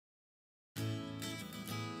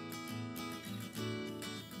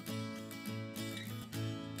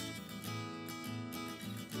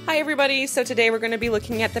Hi everybody, so today we're going to be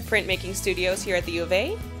looking at the printmaking studios here at the U of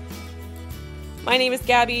A. My name is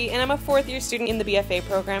Gabby and I'm a 4th year student in the BFA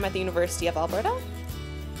program at the University of Alberta.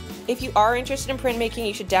 If you are interested in printmaking,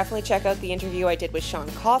 you should definitely check out the interview I did with Sean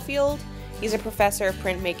Caulfield. He's a professor of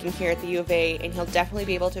printmaking here at the U of A and he'll definitely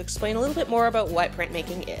be able to explain a little bit more about what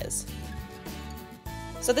printmaking is.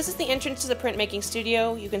 So this is the entrance to the printmaking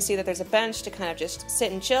studio. You can see that there's a bench to kind of just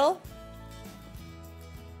sit and chill.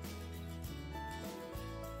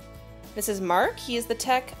 This is Mark. He is the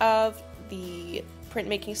tech of the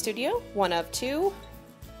printmaking studio, one of 2.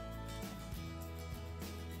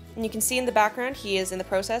 And you can see in the background he is in the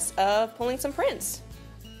process of pulling some prints.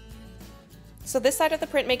 So this side of the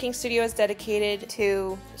printmaking studio is dedicated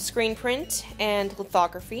to screen print and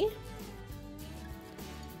lithography.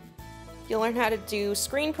 You'll learn how to do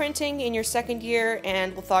screen printing in your 2nd year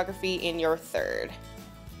and lithography in your 3rd.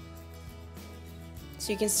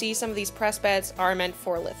 So you can see some of these press beds are meant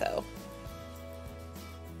for litho.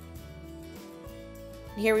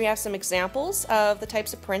 Here we have some examples of the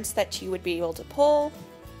types of prints that you would be able to pull.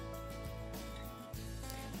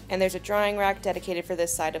 And there's a drying rack dedicated for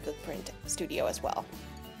this side of the print studio as well.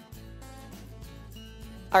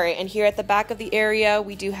 Alright, and here at the back of the area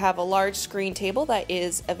we do have a large screen table that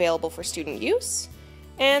is available for student use,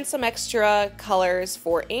 and some extra colors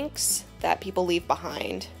for inks that people leave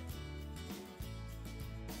behind.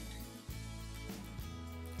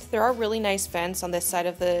 There are really nice vents on this side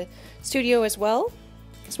of the studio as well,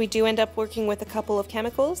 because we do end up working with a couple of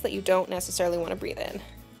chemicals that you don't necessarily want to breathe in.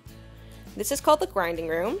 This is called the grinding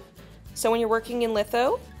room. So when you're working in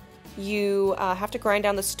litho, you have to grind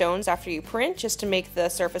down the stones after you print just to make the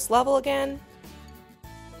surface level again.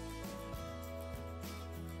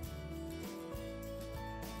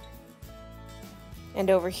 And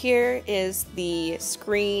over here is the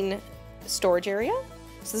screen storage area.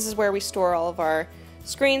 So this is where we store all of our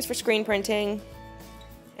screens for screen printing.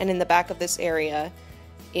 And in the back of this area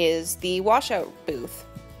is the washout booth.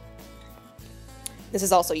 This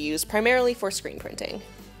is also used primarily for screen printing.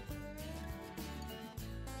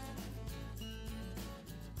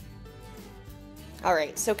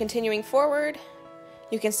 Alright, so continuing forward,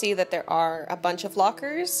 you can see that there are a bunch of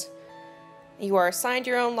lockers. You are assigned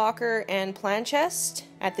your own locker and plan chest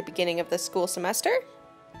at the beginning of the school semester.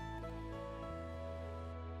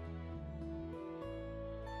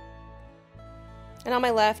 And on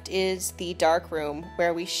my left is the dark room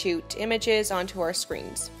where we shoot images onto our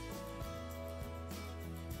screens.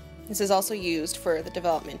 This is also used for the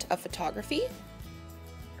development of photography.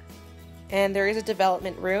 And there is a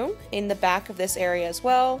development room in the back of this area as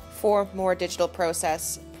well for more digital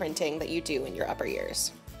process printing that you do in your upper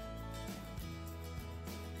years.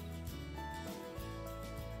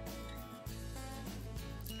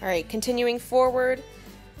 Alright, continuing forward,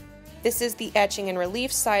 this is the etching and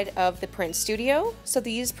relief side of the print studio. So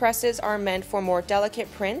these presses are meant for more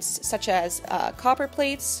delicate prints such as copper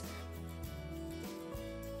plates,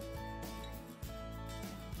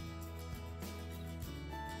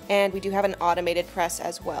 and we do have an automated press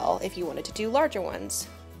as well if you wanted to do larger ones.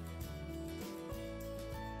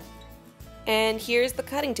 And here's the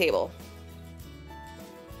cutting table,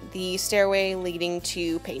 the stairway leading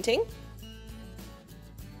to painting.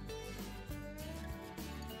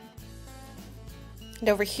 And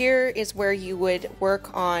over here is where you would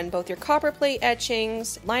work on both your copper plate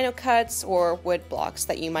etchings, lino cuts, or wood blocks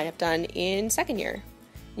that you might have done in 2nd year.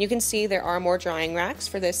 You can see there are more drying racks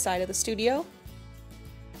for this side of the studio.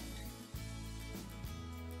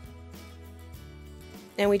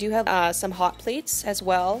 And we do have some hot plates as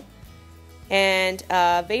well, and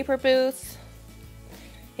a vapor booth.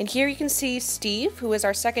 And here you can see Steve, who is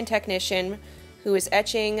our 2nd technician, who is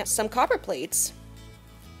etching some copper plates.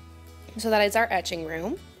 So that is our etching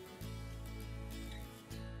room.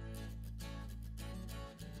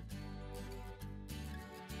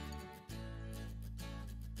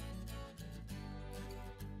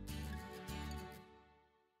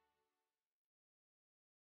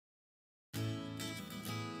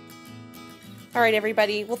 Alright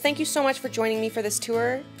everybody, well thank you so much for joining me for this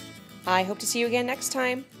tour. I hope to see you again next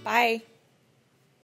time. Bye!